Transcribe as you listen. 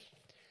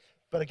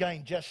But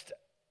again, just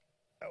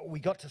we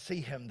got to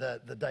see him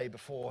the day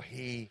before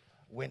he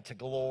went to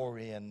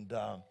glory. And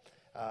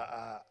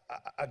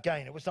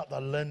again, it was not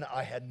the Lynn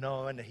I had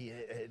known. He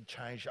had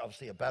changed,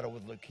 obviously, a battle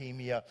with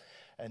leukemia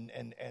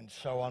and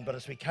so on. But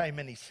as we came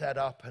in, he sat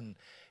up and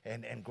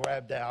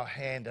grabbed our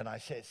hand. And I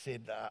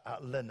said,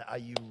 Lynn, are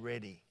you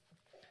ready?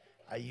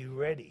 Are you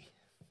ready?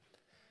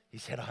 He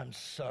said, I'm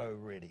so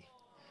ready.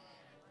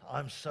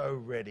 I'm so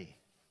ready.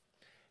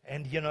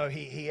 And, you know,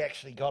 he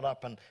actually got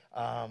up and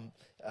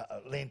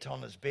leant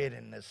on his bed,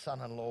 and his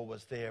son-in-law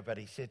was there. But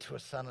he said to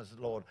his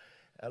son-in-law,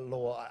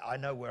 I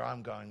know where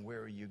I'm going.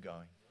 Where are you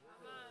going?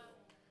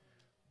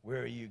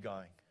 Where are you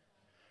going?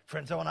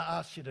 Friends, I want to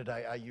ask you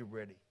today, are you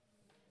ready?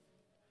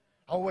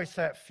 I always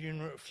say at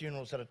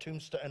funerals, on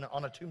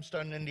a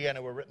tombstone in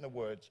Indiana were written the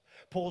words,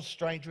 Paul,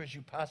 stranger, as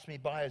you pass me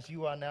by, as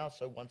you are now,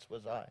 so once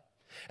was I.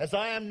 As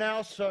I am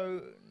now,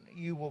 so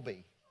you will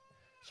be.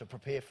 So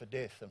prepare for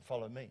death and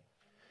follow me.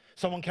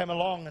 Someone came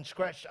along and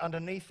scratched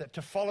underneath it.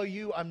 To follow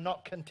you, I'm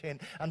not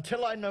content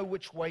until I know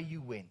which way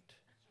you went.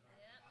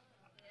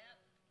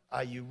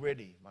 Are you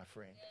ready, my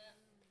friend?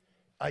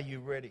 Are you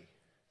ready?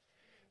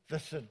 The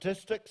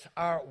statistics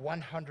are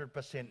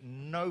 100%.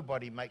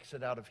 Nobody makes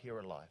it out of here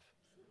alive.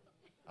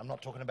 I'm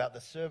not talking about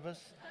the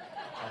service.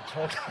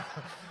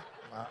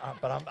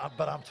 But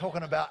I'm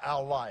talking about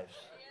our lives.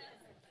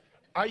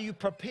 Are you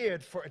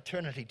prepared for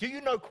eternity? Do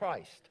you know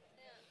Christ?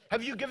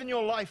 Have you given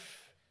your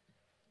life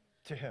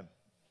to him?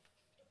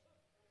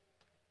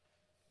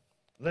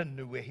 Lynn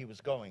knew where he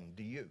was going.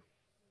 Do you?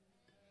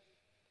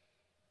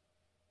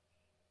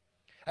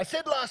 I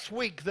said last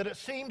week that it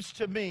seems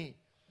to me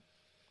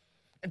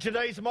in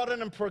today's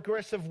modern and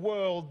progressive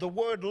world, the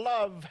word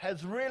love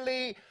has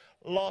really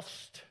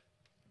lost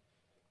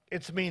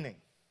its meaning.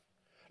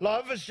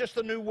 Love is just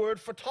a new word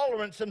for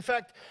tolerance. In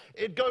fact,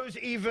 it goes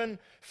even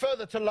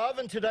further. To love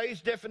in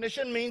today's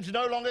definition means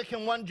no longer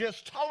can one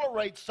just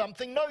tolerate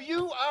something. No,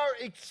 you are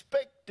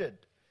expected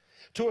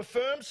to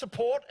affirm,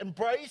 support,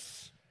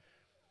 embrace,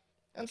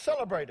 and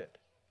celebrate it.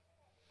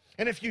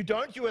 And if you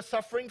don't, you are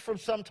suffering from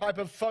some type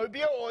of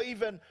phobia, or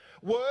even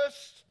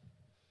worse,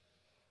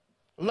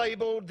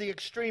 labeled the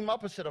extreme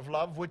opposite of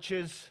love, which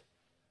is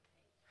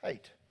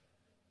hate.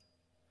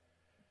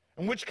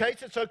 In which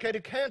case, it's okay to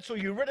cancel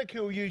you,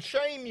 ridicule you,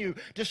 shame you,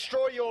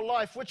 destroy your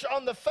life, which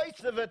on the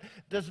face of it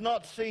does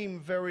not seem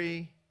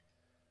very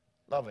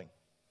loving.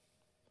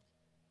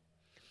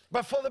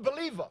 But for the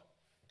believer,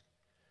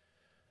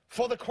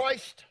 for the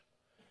Christ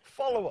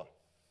follower,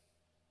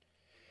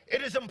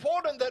 it is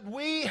important that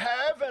we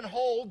have and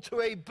hold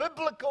to a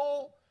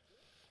biblical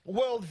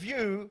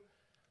worldview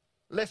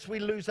lest we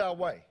lose our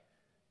way.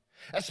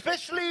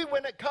 Especially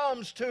when it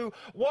comes to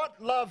what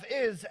love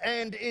is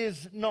and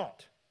is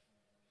not.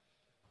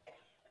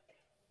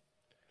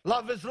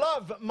 Love is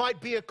love might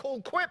be a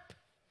cool quip,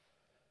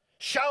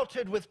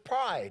 shouted with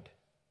pride,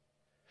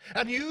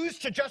 and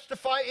used to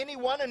justify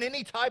anyone and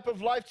any type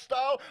of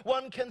lifestyle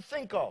one can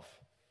think of.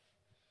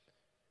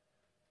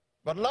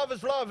 But love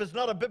is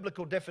not a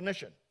biblical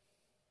definition.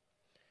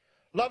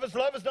 Love is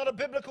not a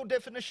biblical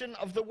definition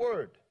of the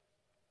word.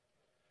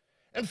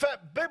 In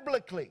fact,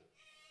 biblically,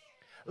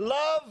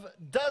 love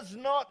does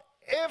not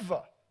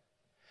ever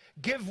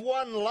give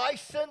one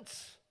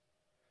license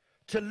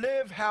to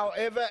live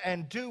however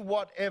and do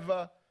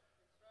whatever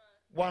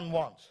one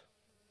wants.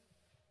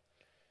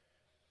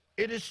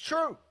 It is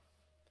true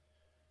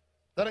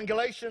that in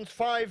Galatians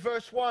 5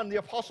 verse 1, the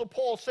Apostle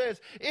Paul says,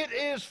 it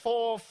is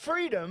for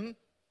freedom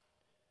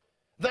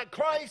that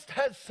Christ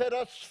has set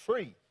us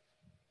free.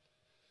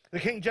 The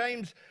King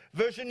James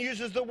Version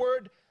uses the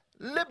word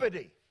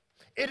liberty.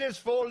 It is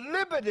for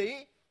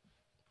liberty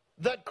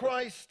that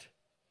Christ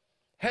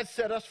has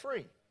set us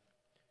free.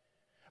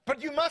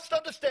 But you must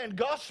understand,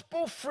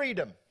 gospel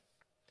freedom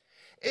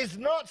is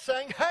not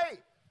saying, hey,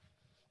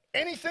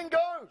 anything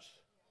goes.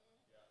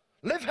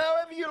 Live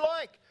however you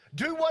like.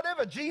 Do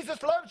whatever.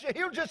 Jesus loves you.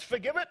 He'll just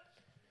forgive it.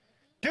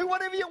 Do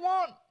whatever you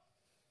want.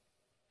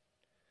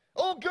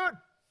 All good.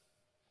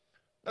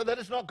 No, that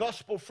is not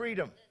gospel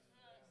freedom.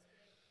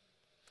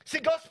 See,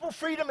 gospel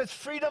freedom is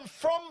freedom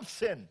from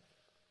sin,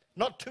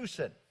 not to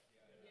sin.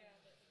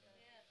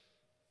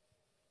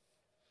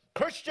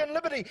 Christian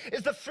liberty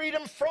is the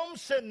freedom from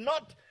sin,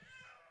 not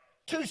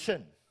to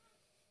sin.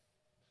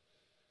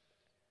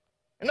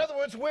 In other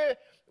words,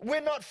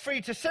 we're not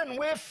free to sin.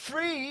 We're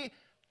free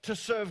to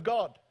serve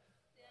God.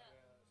 Yeah,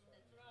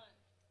 that's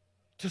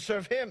right. To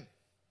serve him.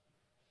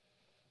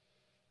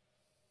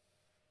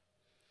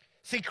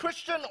 See,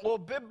 Christian or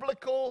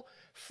biblical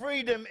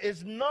freedom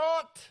is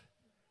not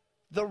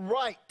the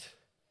right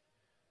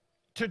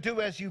to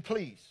do as you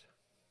please.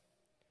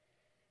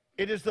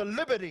 It is the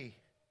liberty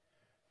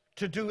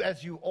to do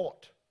as you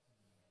ought.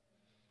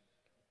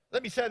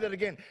 Let me say that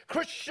again.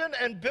 Christian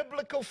and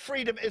biblical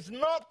freedom is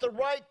not the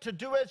right to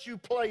do as you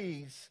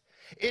please.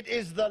 It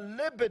is the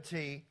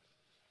liberty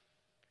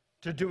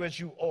to do as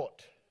you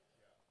ought.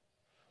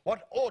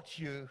 What ought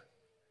you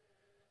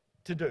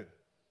to do?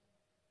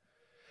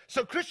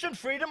 So Christian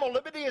freedom or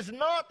liberty is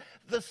not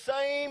the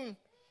same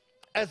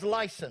as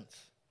license.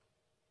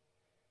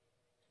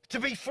 To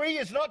be free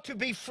is not to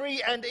be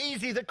free and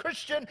easy. The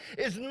Christian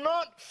is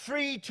not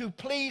free to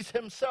please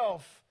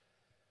himself,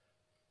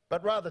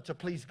 but rather to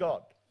please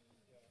God.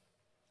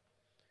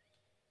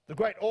 The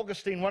great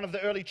Augustine, one of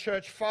the early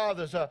church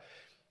fathers, a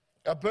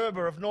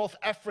Berber of North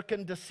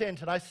African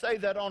descent, and I say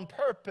that on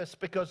purpose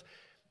because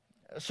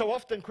so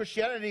often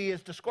Christianity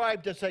is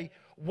described as a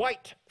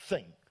white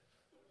thing.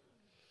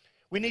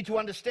 We need to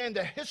understand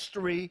the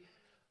history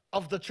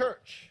of the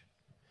church.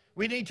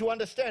 We need to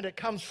understand it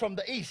comes from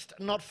the east,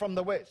 not from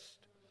the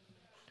west.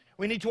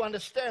 We need to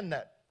understand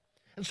that.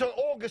 And so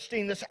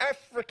Augustine, this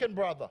African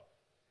brother,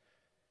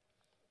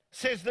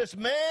 says this: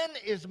 man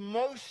is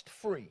most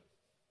free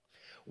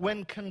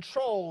when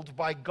controlled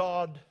by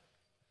God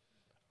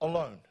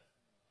alone.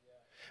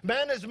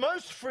 Man is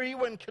most free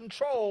when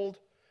controlled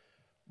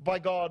by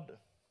God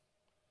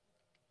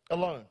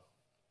alone.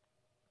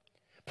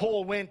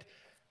 Paul went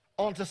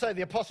on to say,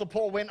 the Apostle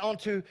Paul went on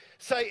to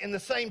say in the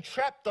same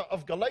chapter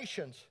of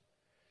Galatians,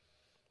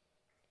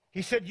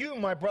 he said, you,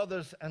 my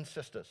brothers and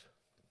sisters,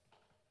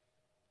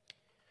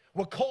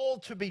 were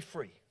called to be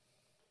free.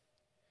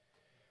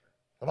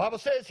 The Bible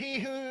says, he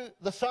who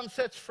the Son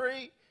sets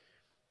free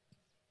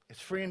is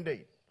free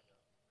indeed.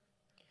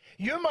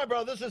 You, my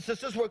brothers and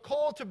sisters, were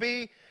called to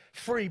be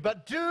free,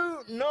 but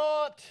do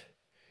not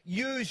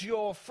use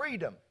your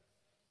freedom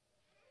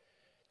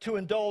to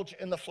indulge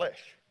in the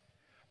flesh.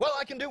 Well,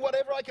 I can do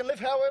whatever, I can live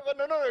however.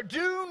 No.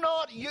 Do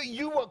not,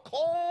 you were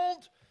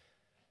called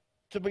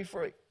to be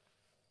free.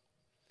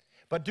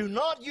 But do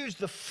not use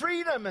the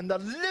freedom and the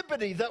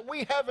liberty that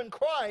we have in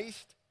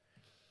Christ.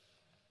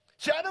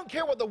 See, I don't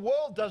care what the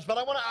world does, but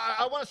I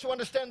want us to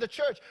understand the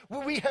church.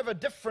 We have a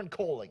different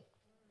calling.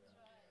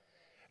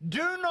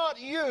 Do not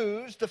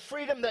use the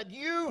freedom that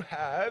you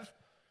have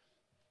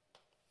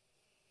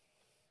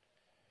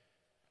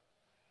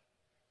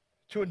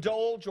to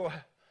indulge or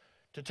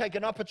to take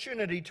an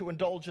opportunity to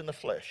indulge in the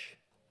flesh.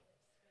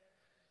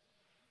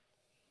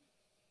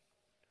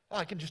 Oh,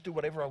 I can just do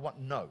whatever I want.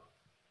 No.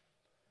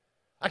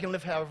 I can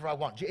live however I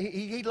want.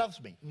 He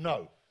loves me.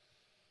 No.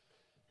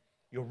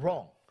 You're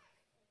wrong.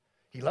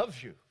 He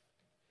loves you.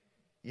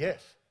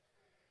 Yes.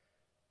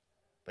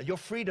 But your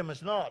freedom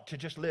is not to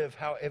just live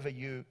however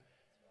you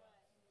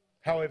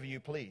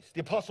please.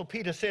 The Apostle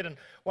Peter said in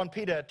 1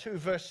 Peter 2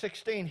 verse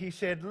 16, he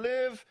said,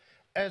 live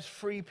as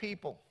free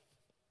people.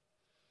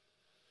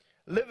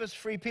 Live as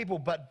free people,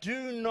 but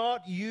do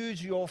not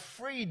use your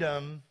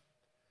freedom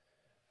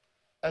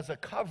as a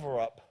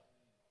cover-up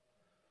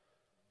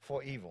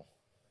for evil.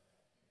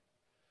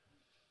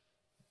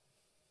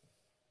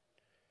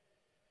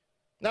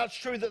 Now, it's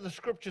true that the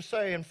scriptures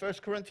say in 1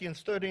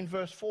 Corinthians 13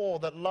 verse 4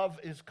 that love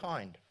is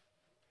kind.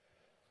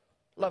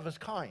 Love is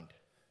kind.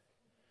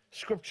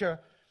 Scripture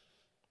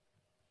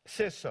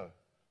says so.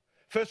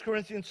 1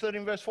 Corinthians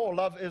 13 verse 4,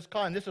 love is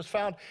kind. This is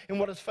found in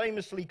what is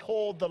famously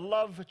called the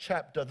love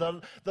chapter,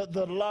 the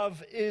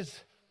love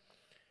is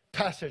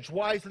passage,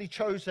 wisely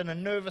chosen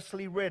and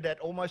nervously read at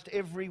almost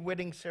every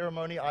wedding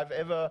ceremony I've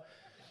ever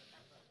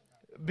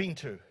been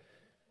to.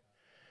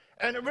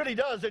 And it really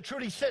does. It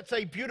truly sets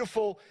a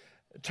beautiful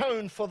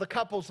tone for the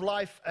couple's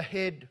life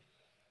ahead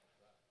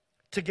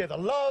together.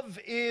 Love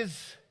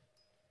is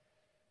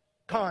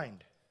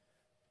kind.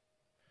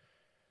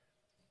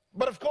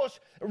 But of course,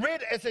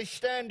 read as a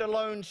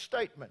standalone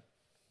statement.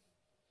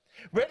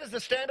 Read as a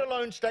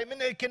standalone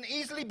statement, it can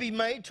easily be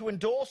made to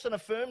endorse and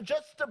affirm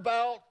just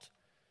about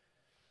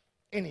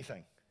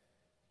anything.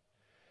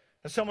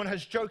 As someone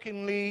has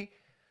jokingly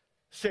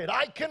said,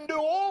 I can do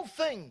all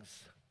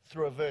things,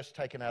 through a verse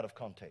taken out of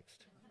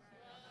context.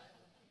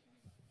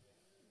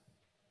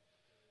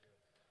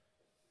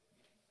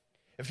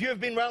 If you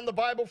have been around the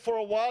Bible for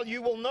a while, you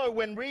will know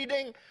when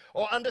reading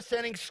or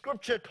understanding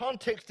Scripture,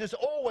 context is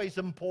always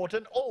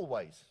important,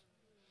 always.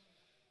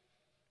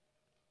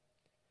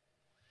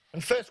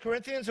 In 1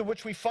 Corinthians, in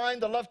which we find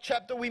the love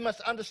chapter, we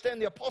must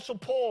understand the Apostle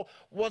Paul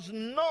was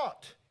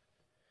not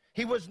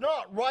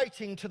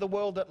writing to the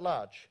world at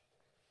large.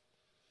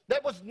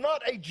 That was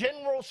not a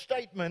general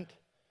statement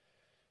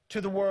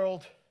to the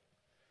world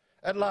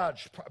at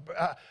large,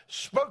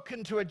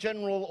 spoken to a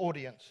general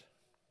audience.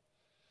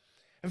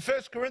 In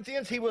 1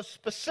 Corinthians, he was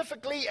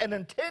specifically and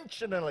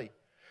intentionally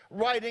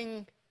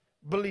writing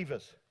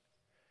believers.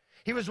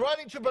 He was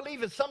writing to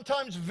believers,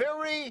 sometimes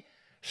very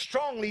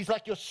strongly. He's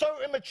like, you're so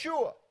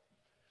immature.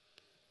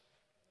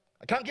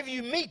 I can't give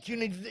you meat, you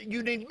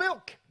need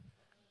milk.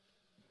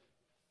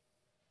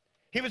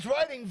 He was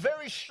writing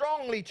very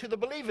strongly to the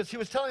believers. He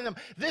was telling them,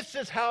 this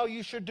is how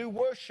you should do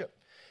worship.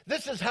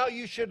 This is how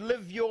you should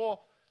live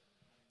your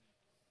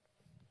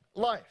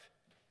life.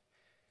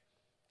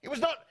 It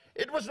was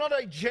not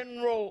a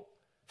general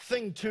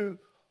thing to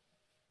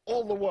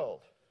all the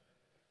world.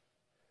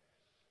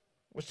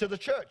 It was to the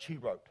church he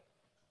wrote.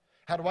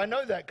 How do I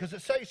know that? Because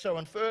it says so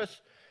in 1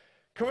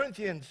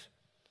 Corinthians,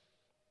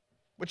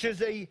 which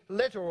is a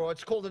letter, or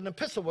it's called an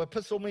epistle.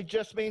 Epistle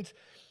just means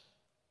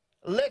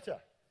letter.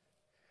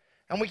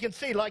 And we can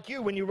see, like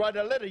you, when you write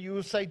a letter, you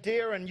will say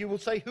dear, and you will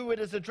say who it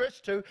is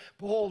addressed to.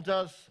 Paul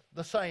does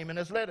the same in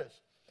his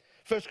letters.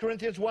 1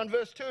 Corinthians 1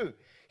 verse 2.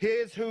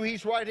 Here's who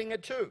he's writing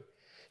it to.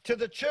 To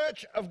the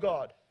church of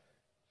God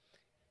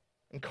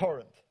in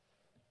Corinth.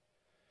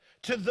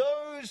 To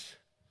those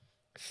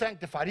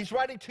sanctified. He's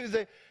writing to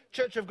the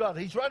church of God.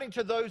 He's writing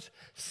to those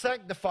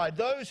sanctified,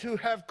 those who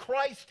have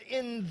Christ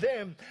in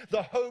them,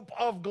 the hope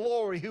of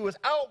glory, who is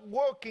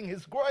outworking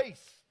his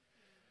grace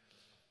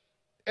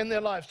in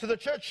their lives. To the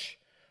church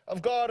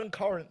of God in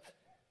Corinth.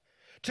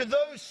 To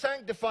those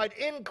sanctified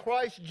in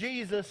Christ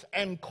Jesus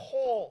and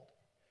called.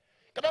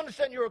 You got to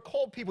understand, you're a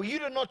called people. You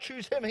did not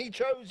choose him, he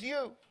chose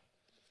you.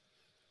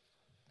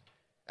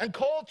 And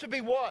called to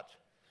be what?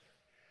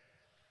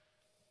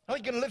 Not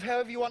you can live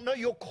however you want. No,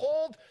 you're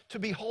called to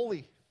be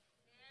holy.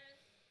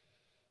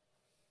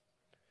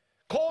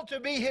 Called to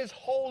be his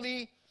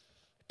holy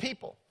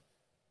people.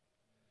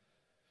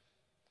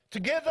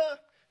 Together,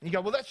 and you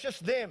go, well, that's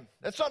just them.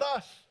 That's not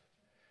us.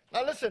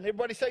 Now listen,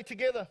 everybody say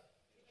together.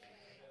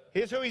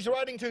 Here's who he's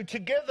writing to.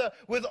 Together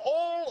with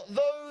all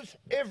those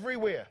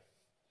everywhere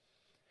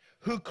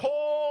who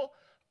call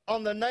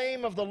on the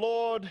name of the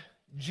Lord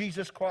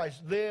Jesus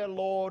Christ, their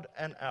Lord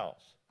and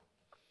ours.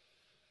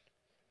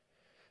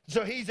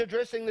 So he's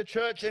addressing the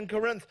church in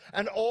Corinth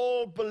and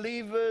all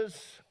believers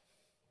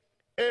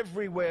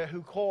everywhere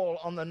who call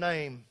on the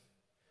name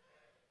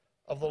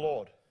of the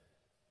Lord.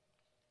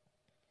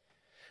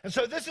 And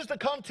so this is the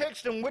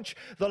context in which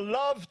the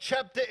love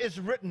chapter is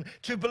written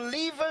to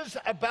believers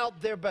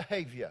about their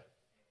behavior.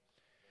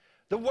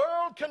 The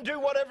world can do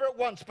whatever it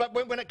wants, but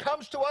when it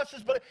comes to us,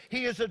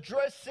 he is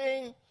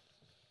addressing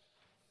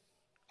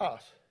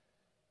us.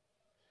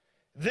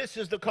 This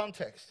is the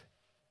context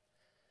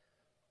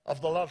of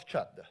the love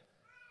chapter.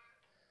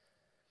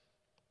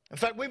 In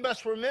fact, we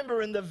must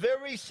remember in the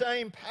very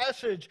same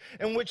passage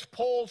in which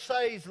Paul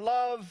says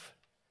love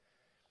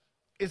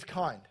is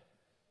kind.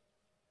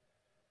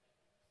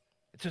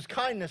 It's his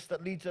kindness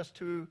that leads us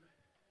to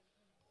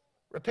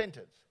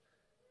repentance.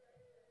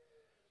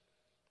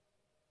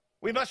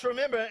 We must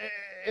remember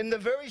in the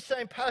very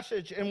same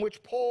passage in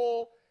which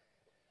Paul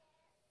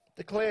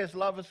declares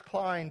love is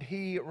kind,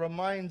 he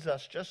reminds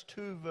us just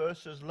 2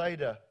 verses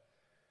later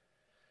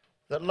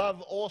that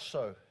love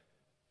also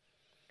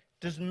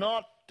does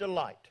not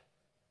delight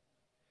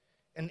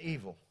in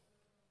evil.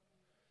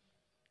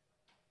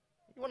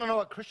 You want to know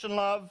what Christian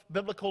love,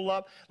 biblical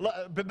love?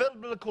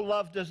 Biblical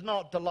love does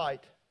not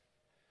delight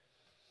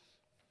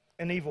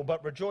in evil,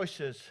 but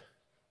rejoices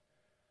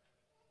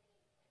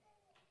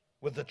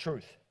with the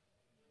truth.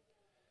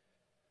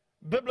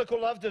 Biblical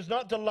love does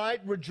not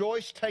delight,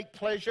 rejoice, take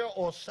pleasure,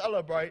 or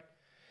celebrate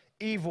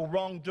evil,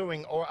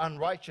 wrongdoing, or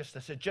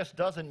unrighteousness. It just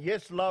doesn't.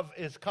 Yes, love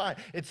is kind.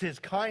 It's his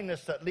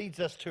kindness that leads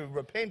us to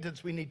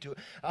repentance. We need to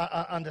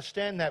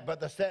understand that. But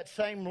that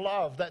same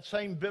love, that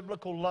same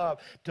biblical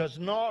love, does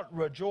not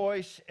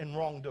rejoice in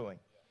wrongdoing.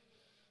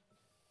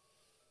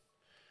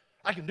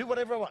 I can do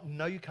whatever I want.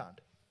 No, you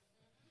can't.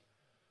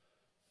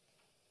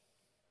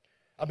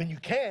 I mean, you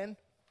can.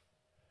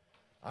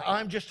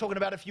 I'm just talking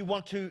about if you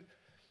want to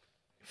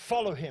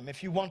follow him,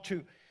 if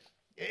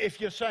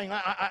you're saying,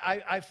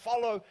 I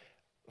follow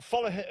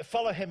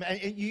him, and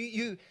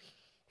you,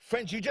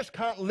 friends, you just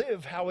can't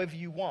live however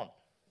you want.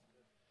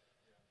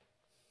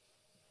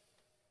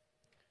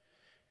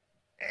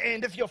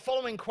 And if you're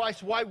following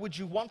Christ, why would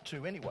you want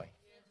to anyway?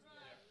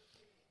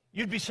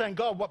 You'd be saying,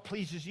 God, what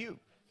pleases you?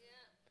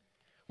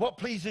 What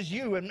pleases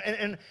you?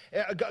 And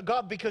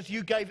God, because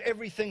you gave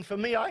everything for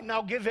me, I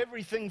now give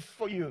everything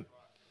for you.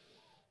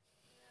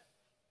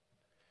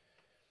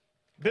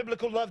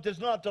 Biblical love does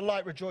not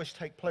delight, rejoice,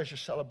 take pleasure,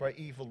 celebrate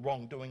evil,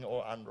 wrongdoing,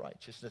 or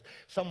unrighteousness.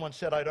 Someone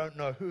said, I don't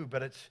know who,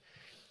 but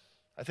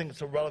I think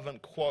it's a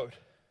relevant quote.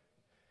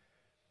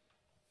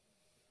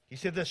 He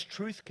said, this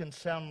truth can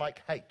sound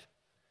like hate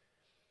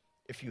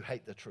if you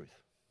hate the truth.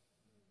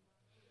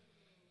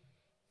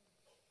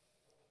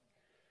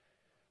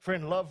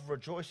 Friend, love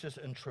rejoices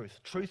in truth.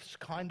 Truth's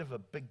kind of a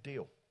big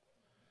deal.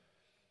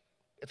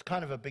 It's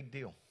kind of a big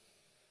deal.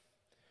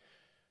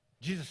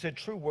 Jesus said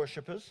true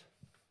worshipers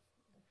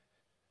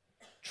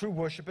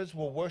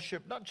will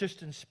worship not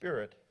just in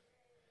spirit,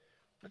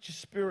 not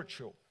just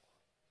spiritual.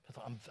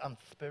 I'm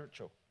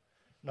spiritual.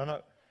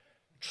 No.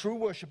 True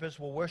worshipers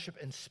will worship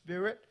in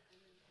spirit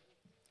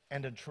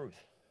and in truth.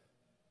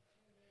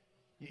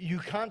 You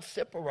can't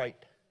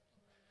separate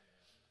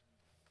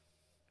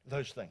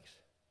those things.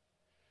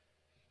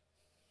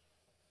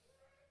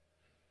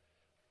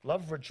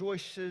 Love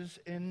rejoices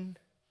in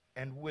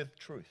and with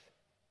truth.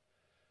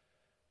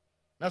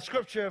 Now,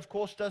 Scripture, of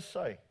course, does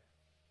say,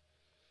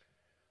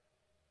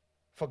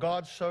 for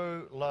God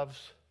so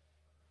loves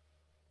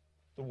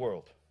the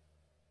world.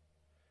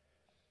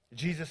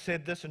 Jesus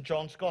said this in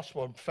John's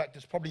Gospel. In fact,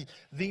 it's probably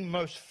the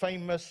most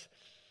famous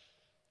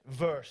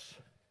verse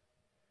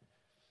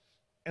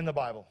in the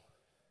Bible.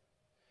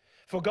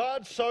 For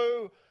God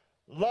so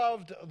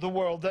loved the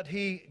world that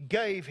he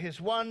gave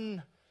his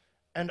one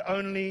and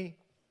only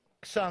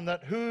Son,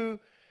 that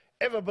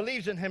whoever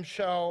believes in him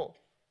shall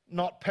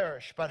not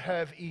perish, but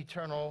have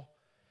eternal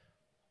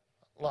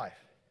life.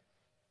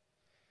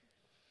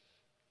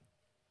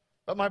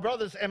 But my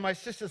brothers and my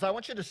sisters, I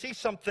want you to see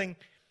something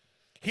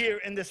here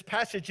in this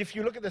passage. If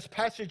you look at this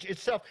passage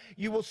itself,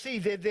 you will see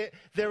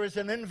there is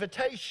an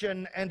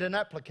invitation and an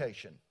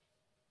application.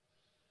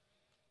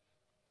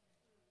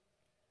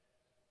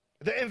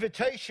 The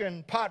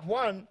invitation, part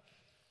 1,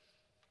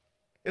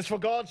 is for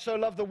God so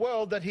loved the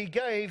world that he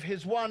gave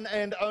his one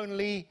and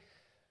only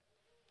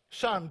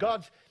Son.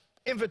 God's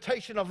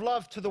invitation of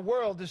love to the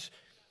world is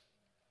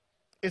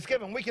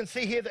given. We can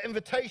see here the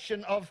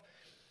invitation of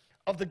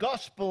the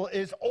gospel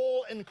is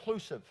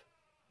all-inclusive.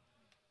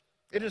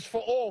 It is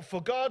for all.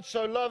 For God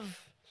so loved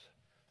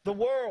the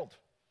world,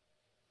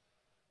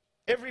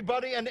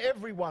 everybody and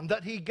everyone,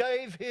 that he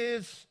gave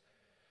his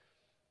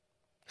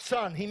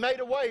Son. He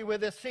made a way where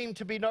there seemed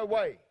to be no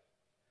way.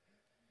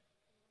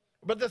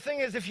 But the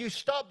thing is, if you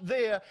stop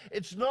there,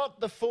 it's not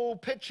the full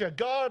picture.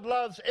 God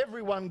loves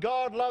everyone.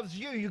 God loves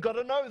you. You've got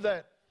to know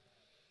that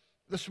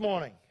this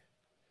morning.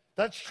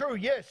 That's true,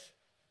 yes.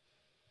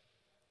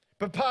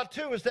 But part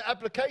 2 is the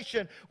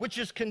application, which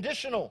is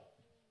conditional.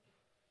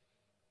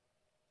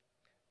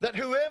 That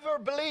whoever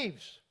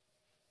believes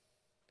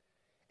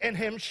in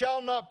him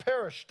shall not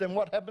perish. Then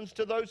what happens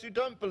to those who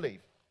don't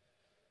believe?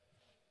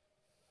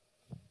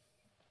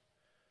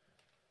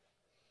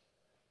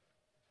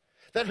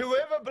 That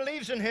whoever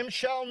believes in him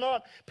shall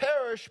not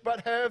perish,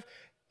 but have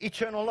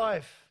eternal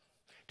life.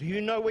 Do you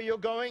know where you're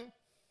going?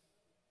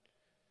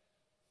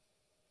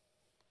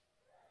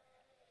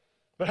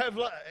 But have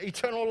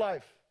eternal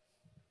life.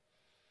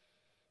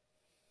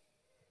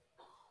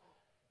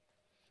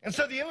 And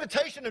so the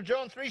invitation of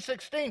John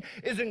 3:16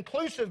 is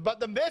inclusive, but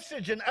the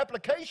message and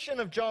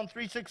application of John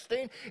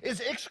 3:16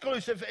 is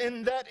exclusive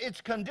in that it's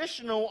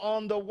conditional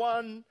on the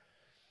one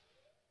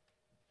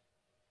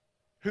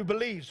who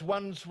believes,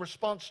 one's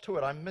response to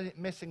it. I'm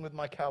messing with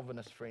my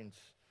Calvinist friends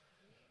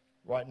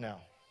right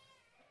now.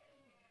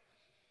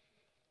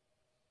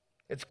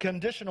 It's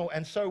conditional,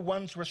 and so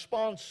one's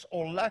response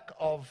or lack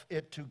of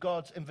it to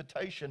God's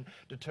invitation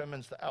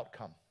determines the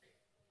outcome.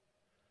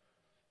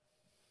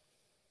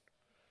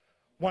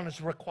 One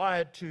is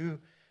required to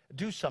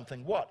do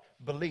something. What?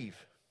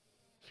 Believe.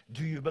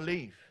 Do you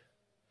believe?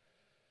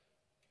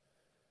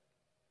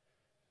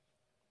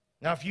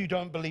 Now, if you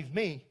don't believe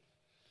me,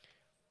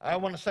 I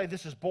want to say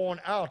this is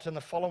borne out in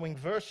the following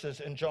verses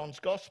in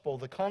John's Gospel.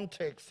 The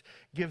context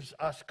gives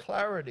us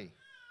clarity.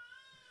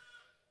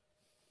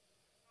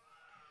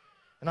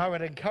 And I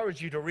would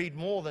encourage you to read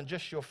more than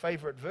just your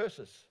favorite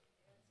verses.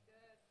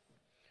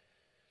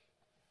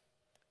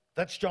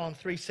 That's John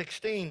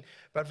 3:16.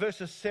 But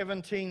verses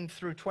 17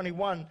 through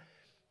 21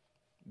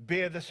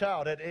 bear this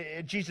out.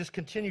 Jesus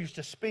continues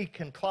to speak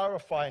and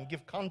clarify and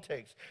give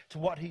context to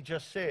what he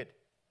just said.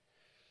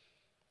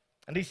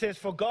 And he says,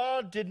 for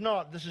God did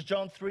not, this is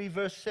John 3,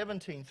 verse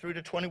 17 through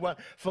to 21,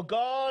 for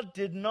God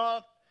did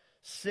not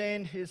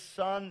send his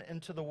Son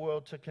into the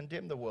world to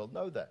condemn the world.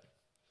 Know that.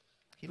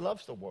 He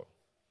loves the world.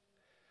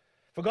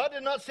 For God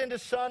did not send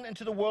his Son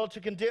into the world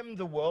to condemn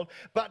the world,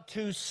 but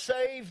to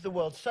save the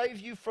world. Save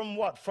you from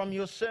what? From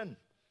your sin.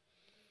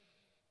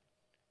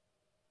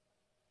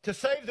 To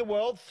save the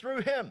world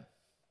through him.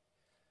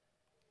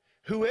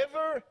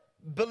 Whoever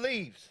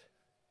believes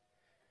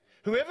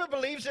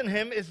in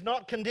him is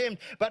not condemned,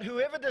 but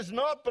whoever does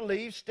not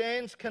believe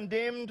stands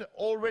condemned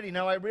already.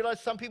 Now, I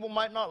realize some people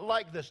might not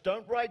like this.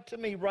 Don't write to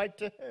me, write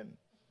to him.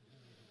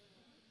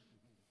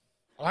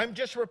 I'm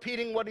just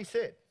repeating what he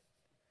said.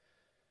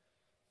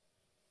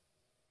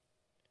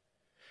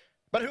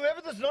 But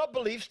whoever does not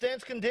believe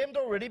stands condemned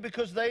already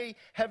because they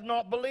have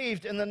not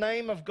believed in the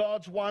name of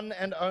God's one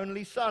and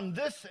only Son.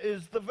 This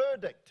is the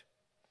verdict.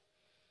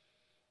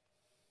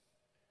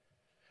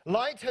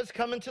 Light has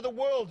come into the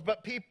world,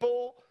 but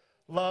people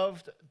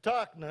loved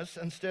darkness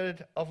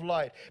instead of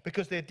light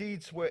because their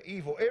deeds were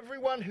evil.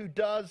 Everyone who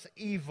does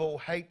evil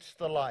hates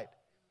the light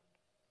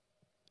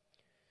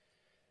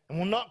and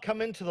will not come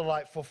into the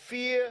light for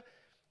fear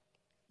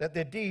that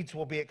their deeds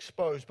will be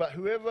exposed. But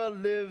whoever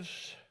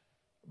lives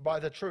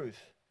by the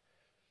truth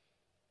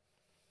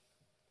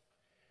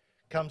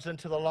comes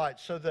into the light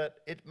so that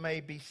it may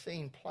be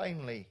seen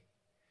plainly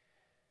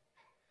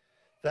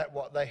that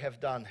what they have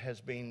done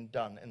has been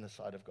done in the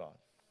sight of God.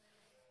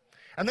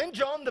 And then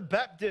John the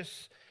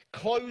Baptist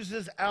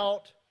closes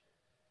out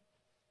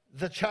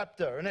the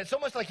chapter. And it's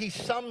almost like he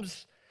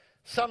sums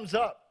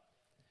up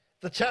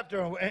the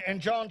chapter.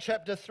 In John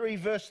chapter 3,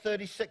 verse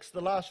 36,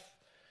 the last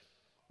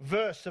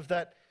verse of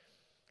that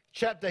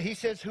chapter, he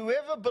says,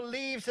 whoever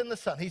believes in the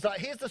Son, he's like,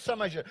 here's the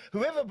summation.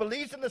 Whoever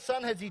believes in the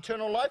Son has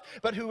eternal life,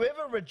 but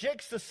whoever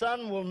rejects the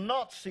Son will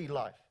not see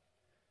life,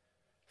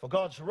 for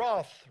God's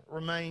wrath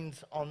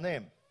remains on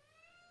them.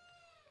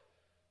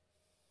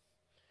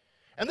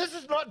 And this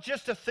is not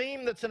just a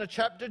theme that's in a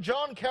chapter.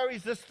 John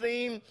carries this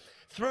theme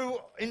through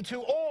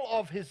into all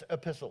of his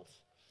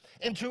epistles,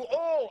 into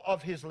all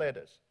of his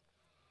letters.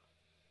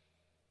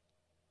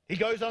 He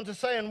goes on to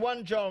say in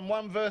 1 John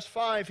 1 verse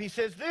 5, he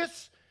says,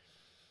 this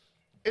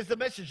is the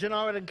message, and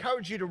I would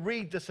encourage you to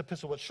read this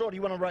epistle. It's short.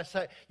 You want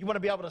to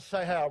be able to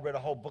say, hey, I read a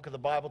whole book of the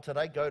Bible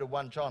today. Go to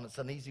 1 John. It's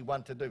an easy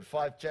one to do.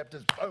 5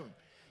 chapters, boom,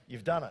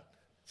 you've done it.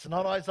 It's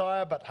not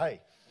Isaiah, but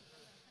hey.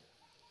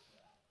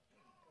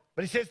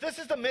 But he says, this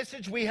is the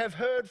message we have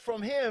heard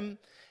from him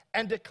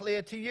and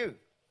declare to you.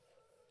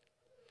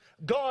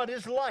 God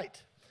is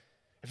light.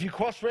 If you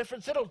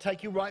cross-reference it, it'll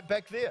take you right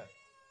back there.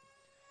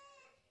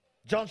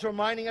 John's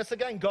reminding us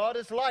again, God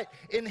is light.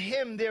 In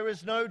him there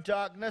is no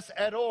darkness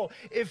at all.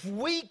 If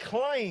we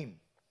claim,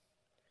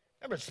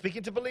 remember,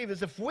 speaking to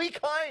believers, if we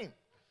claim,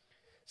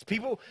 it's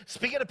people,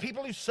 speaking to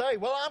people who say,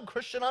 well, I'm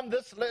Christian, I'm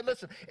this.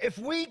 Listen, if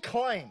we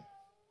claim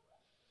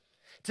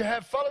to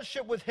have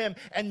fellowship with him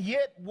and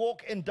yet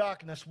walk in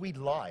darkness, we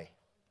lie.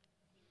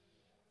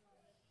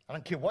 I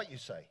don't care what you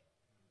say.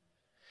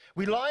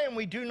 We lie and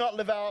we do not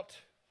live out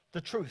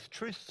the truth.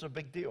 Truth's a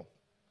big deal.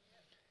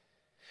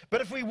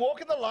 But if we walk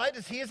in the light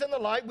as he is in the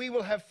light, we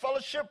will have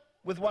fellowship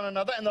with one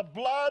another. And the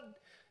blood,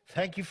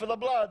 thank you for the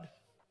blood.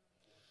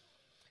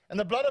 And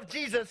the blood of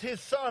Jesus, his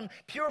son,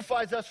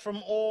 purifies us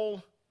from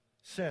all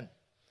sin.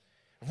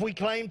 If we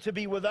claim to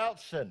be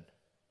without sin.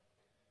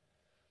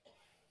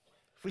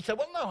 If we say,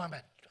 well, no, I'm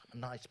a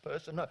nice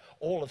person. No,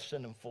 all have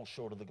sinned and fall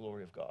short of the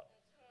glory of God.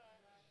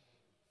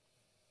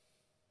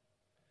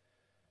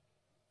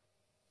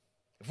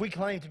 If we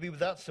claim to be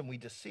without sin, we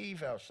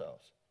deceive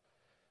ourselves.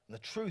 And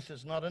the truth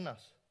is not in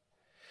us.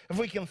 If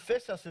we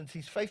confess our sins,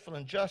 he's faithful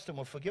and just and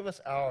will forgive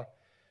us our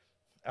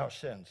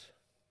sins.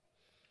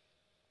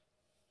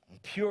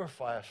 And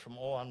purify us from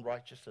all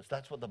unrighteousness.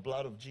 That's what the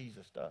blood of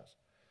Jesus does.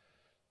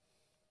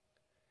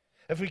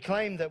 If we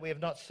claim that we have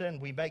not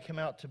sinned, we make him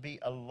out to be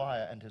a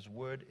liar, and his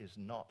word is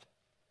not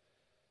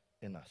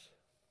in us.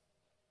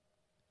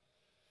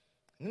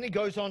 And then he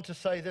goes on to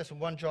say this in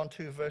 1 John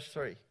 2, verse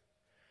 3.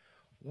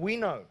 We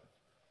know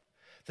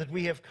that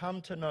we have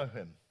come to know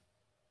him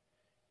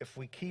if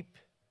we keep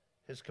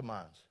his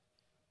commands.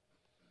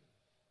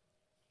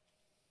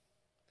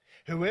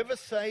 Whoever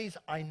says,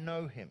 I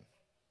know him.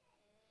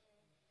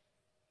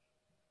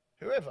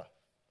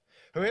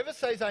 Whoever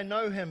says, I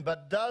know him,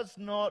 but does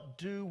not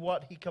do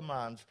what he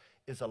commands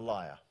is a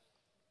liar.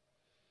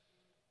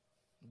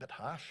 A bit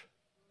harsh.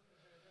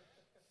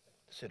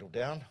 Settle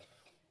down.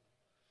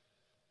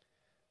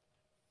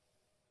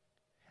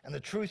 And the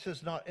truth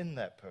is not in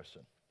that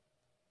person.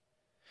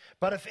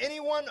 But if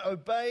anyone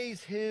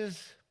obeys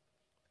his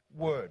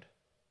word,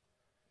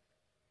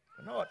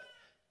 you know what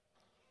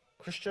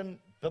Christian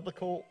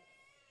biblical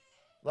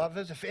love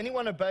is? If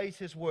anyone obeys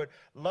his word,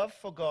 love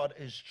for God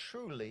is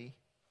truly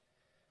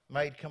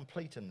made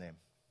complete in them.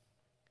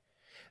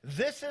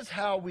 This is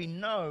how we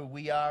know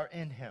we are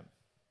in him.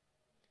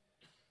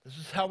 This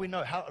is how we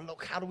know.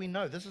 How do we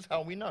know? This is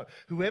how we know.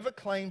 Whoever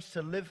claims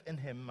to live in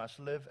him must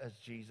live as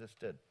Jesus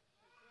did.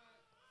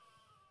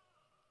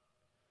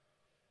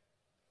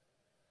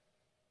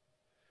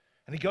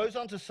 And he goes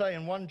on to say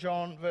in 1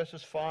 John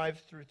verses 5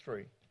 through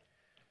 3,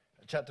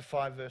 chapter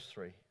 5 verse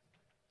 3, he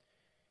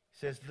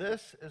says,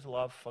 this is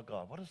love for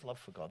God. What is love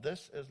for God?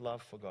 This is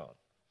love for God.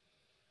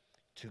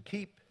 To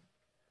keep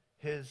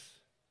his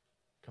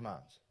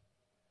commands.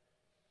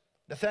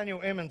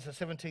 Nathaniel Emmons, a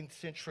 17th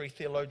century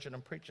theologian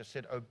and preacher,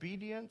 said,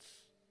 obedience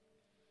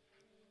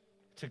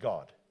to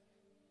God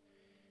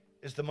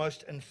is the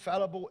most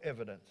infallible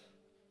evidence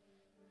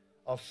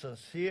of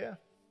sincere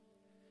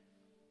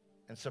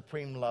and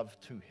supreme love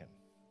to him.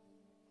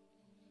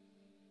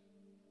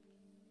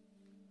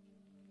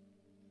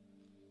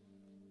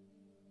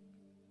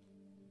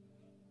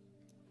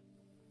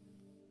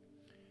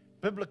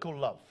 Biblical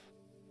love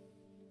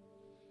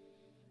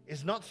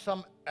is not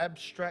some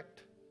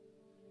abstract,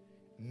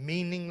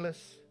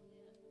 meaningless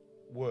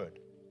word.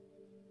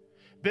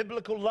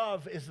 Biblical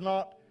love is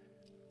not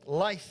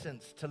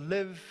license to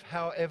live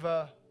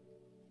however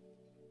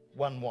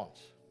one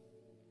wants.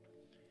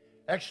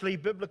 Actually,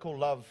 biblical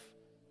love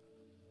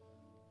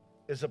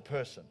is a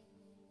person.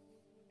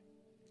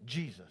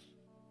 Jesus.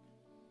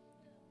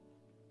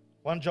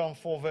 1 John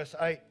 4 verse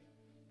 8.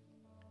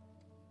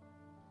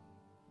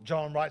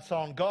 John writes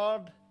on,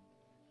 God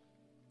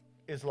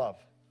is love.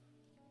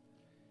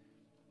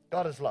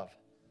 God is love.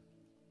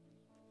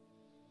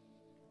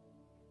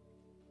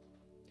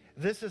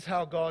 This is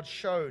how God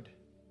showed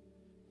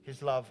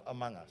his love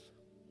among us.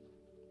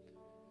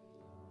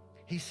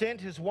 He sent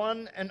his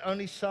one and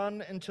only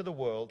Son into the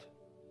world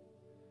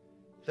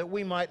that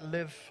we might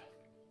live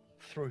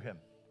through him.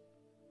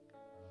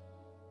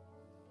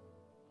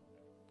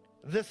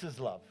 This is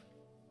love.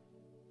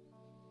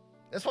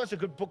 That's why it's a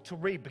good book to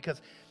read,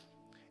 because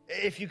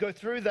if you go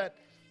through that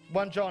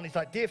 1 John, he's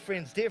like, dear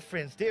friends, dear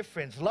friends, dear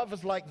friends, love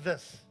is like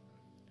this.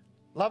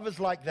 Love is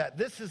like that.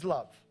 This is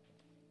love.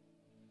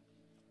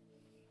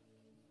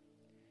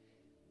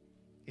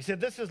 He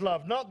said, this is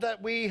love, not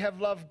that we have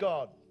loved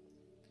God,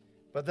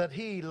 but that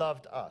he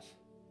loved us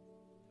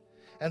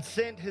and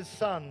sent his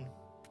Son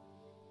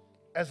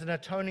as an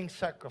atoning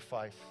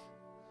sacrifice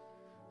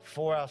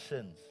for our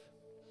sins,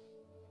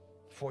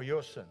 for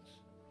your sins,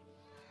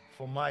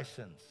 for my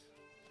sins.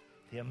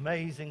 The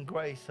amazing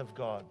grace of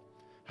God.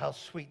 How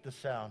sweet the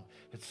sound.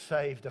 It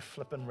saved a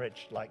flippin'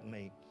 wretch like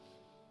me.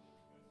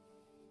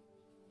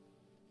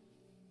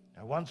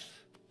 I once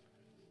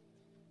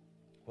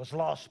was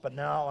lost, but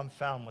now I'm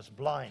found, was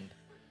blind,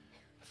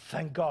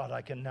 Thank God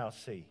I can now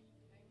see.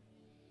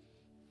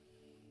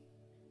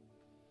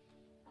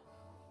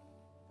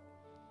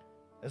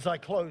 As I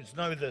close,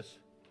 know this.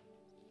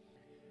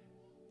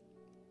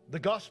 The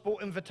gospel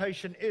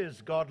invitation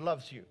is God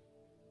loves you.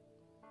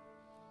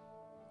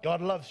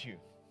 God loves you.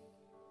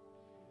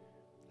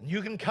 And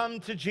you can come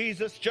to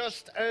Jesus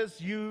just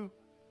as you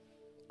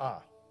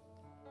are.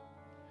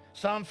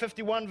 Psalm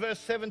 51 verse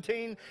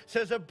 17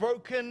 says, a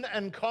broken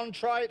and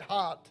contrite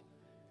heart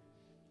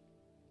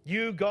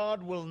you,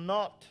 God, will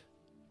not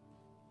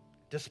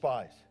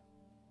despise.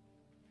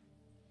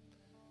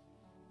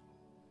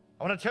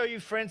 I want to tell you,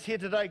 friends, here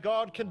today,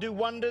 God can do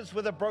wonders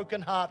with a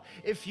broken heart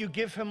if you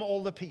give Him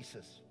all the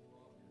pieces.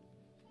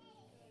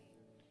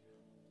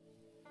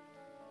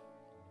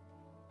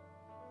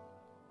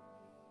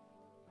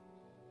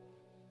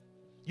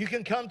 You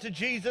can come to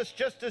Jesus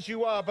just as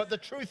you are, but the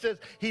truth is,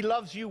 He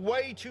loves you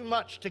way too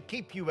much to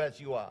keep you as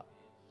you are.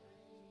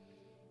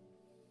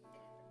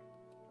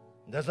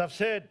 And as I've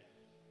said,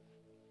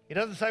 He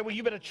doesn't say, well,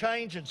 you better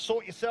change and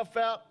sort yourself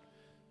out,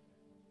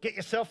 get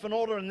yourself in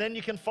order, and then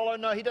you can follow.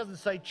 No, He doesn't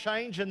say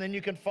change and then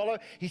you can follow.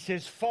 He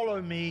says,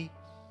 follow me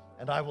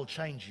and I will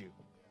change you.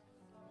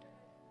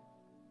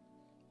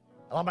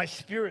 Allow my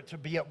Spirit to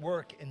be at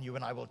work in you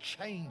and I will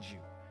change you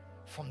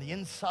from the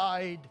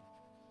inside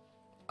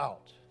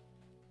out.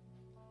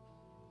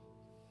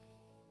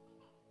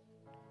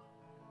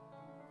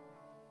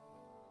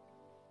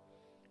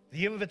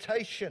 The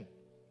invitation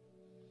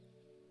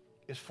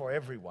is for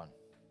everyone.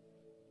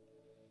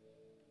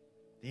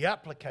 The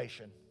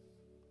application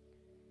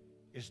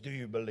is, do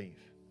you believe?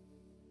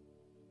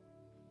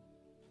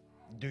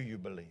 Do you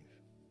believe?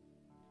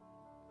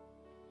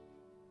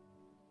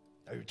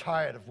 Are you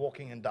tired of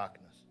walking in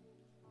darkness?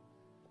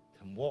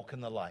 Then walk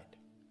in the light.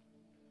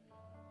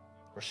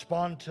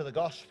 Respond to the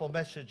gospel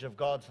message of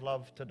God's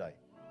love today.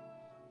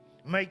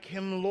 Make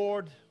Him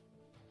Lord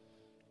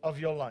of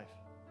your life.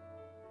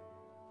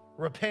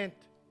 Repent.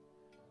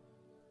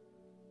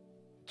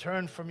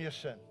 Turn from your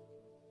sin.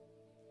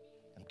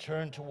 And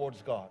turn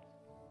towards God.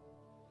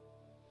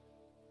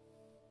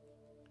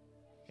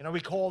 You know, we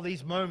call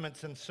these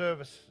moments in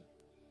service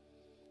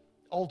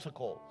altar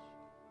calls.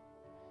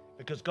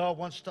 Because God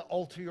wants to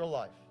alter your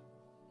life.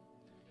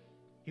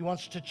 He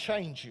wants to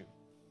change you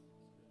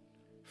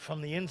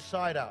from the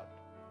inside out.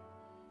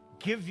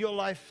 Give your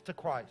life to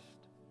Christ.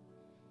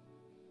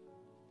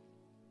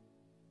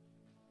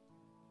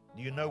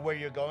 Do you know where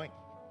you're going?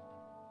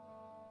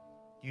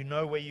 You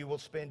know where you will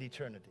spend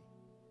eternity.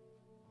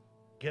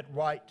 Get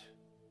right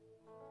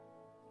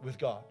with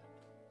God.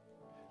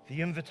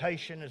 The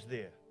invitation is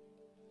there.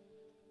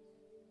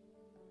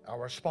 Our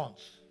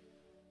response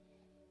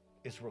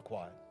is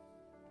required.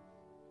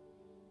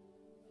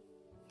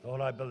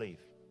 Lord, I believe.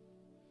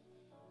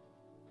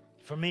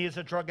 For me as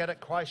a drug addict,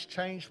 Christ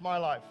changed my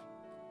life.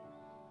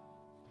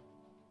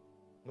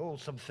 Oh,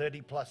 some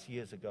 30 plus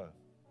years ago.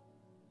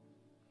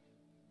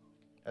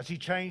 As He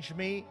changed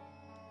me,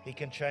 He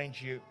can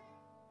change you.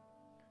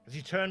 As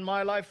He turned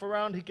my life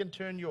around, He can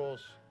turn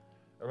yours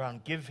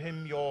around. Give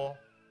Him your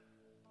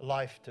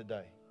life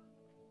today.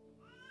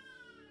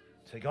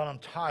 Say, God, I'm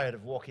tired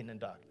of walking in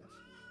darkness.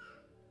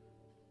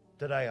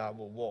 Today I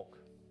will walk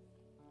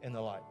in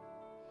the light.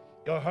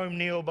 Go home,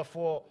 kneel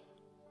before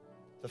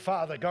the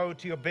Father. Go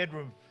to your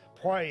bedroom,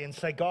 pray and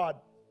say, God,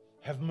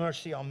 have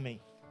mercy on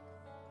me.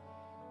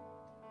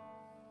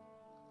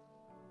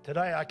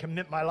 Today I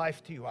commit my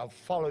life to you. I'll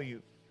follow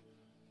you.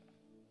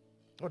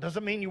 It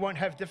doesn't mean you won't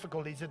have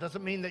difficulties. It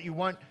doesn't mean that you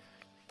won't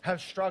have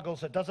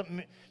struggles. It doesn't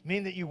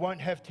mean that you won't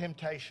have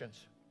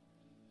temptations.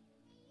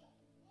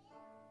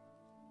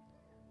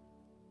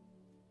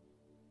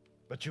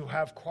 But you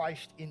have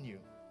Christ in you,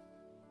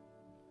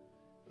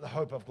 the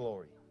hope of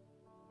glory.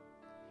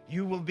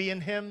 You will be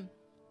in Him,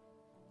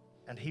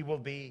 and He will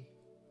be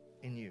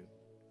in you,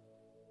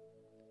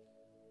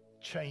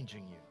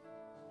 changing you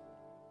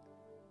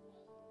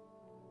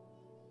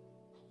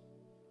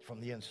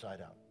from the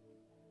inside out.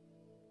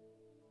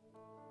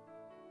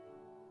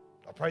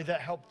 I pray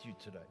that helped you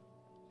today.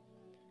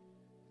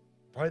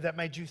 Pray that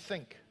made you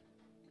think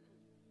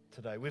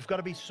today. We've got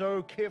to be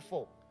so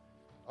careful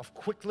of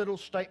quick little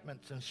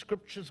statements and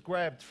scriptures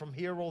grabbed from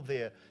here or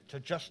there to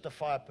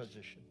justify a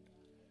position.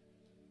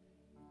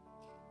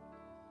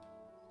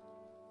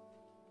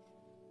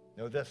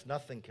 No, this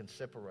nothing can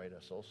separate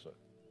us also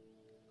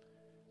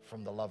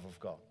from the love of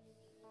God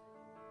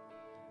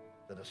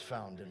that is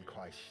found in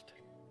Christ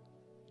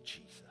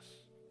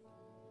Jesus.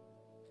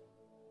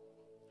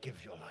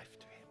 Give your life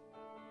to Him.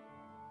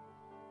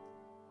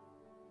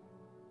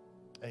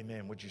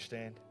 Amen. Would you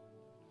stand?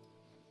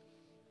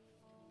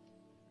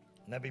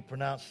 And let me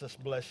pronounce this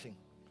blessing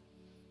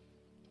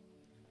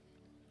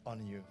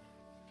on you.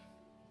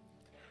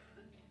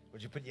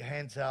 Would you put your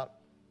hands out?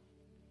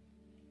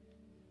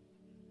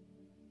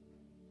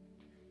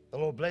 The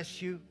Lord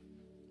bless you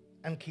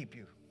and keep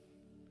you.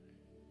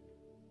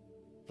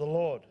 The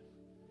Lord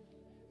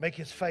make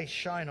His face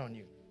shine on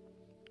you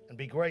and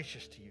be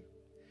gracious to you.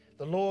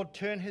 The Lord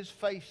turn His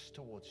face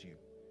towards you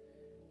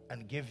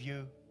and give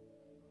you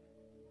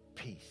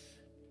peace.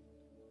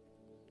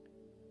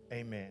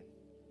 Amen.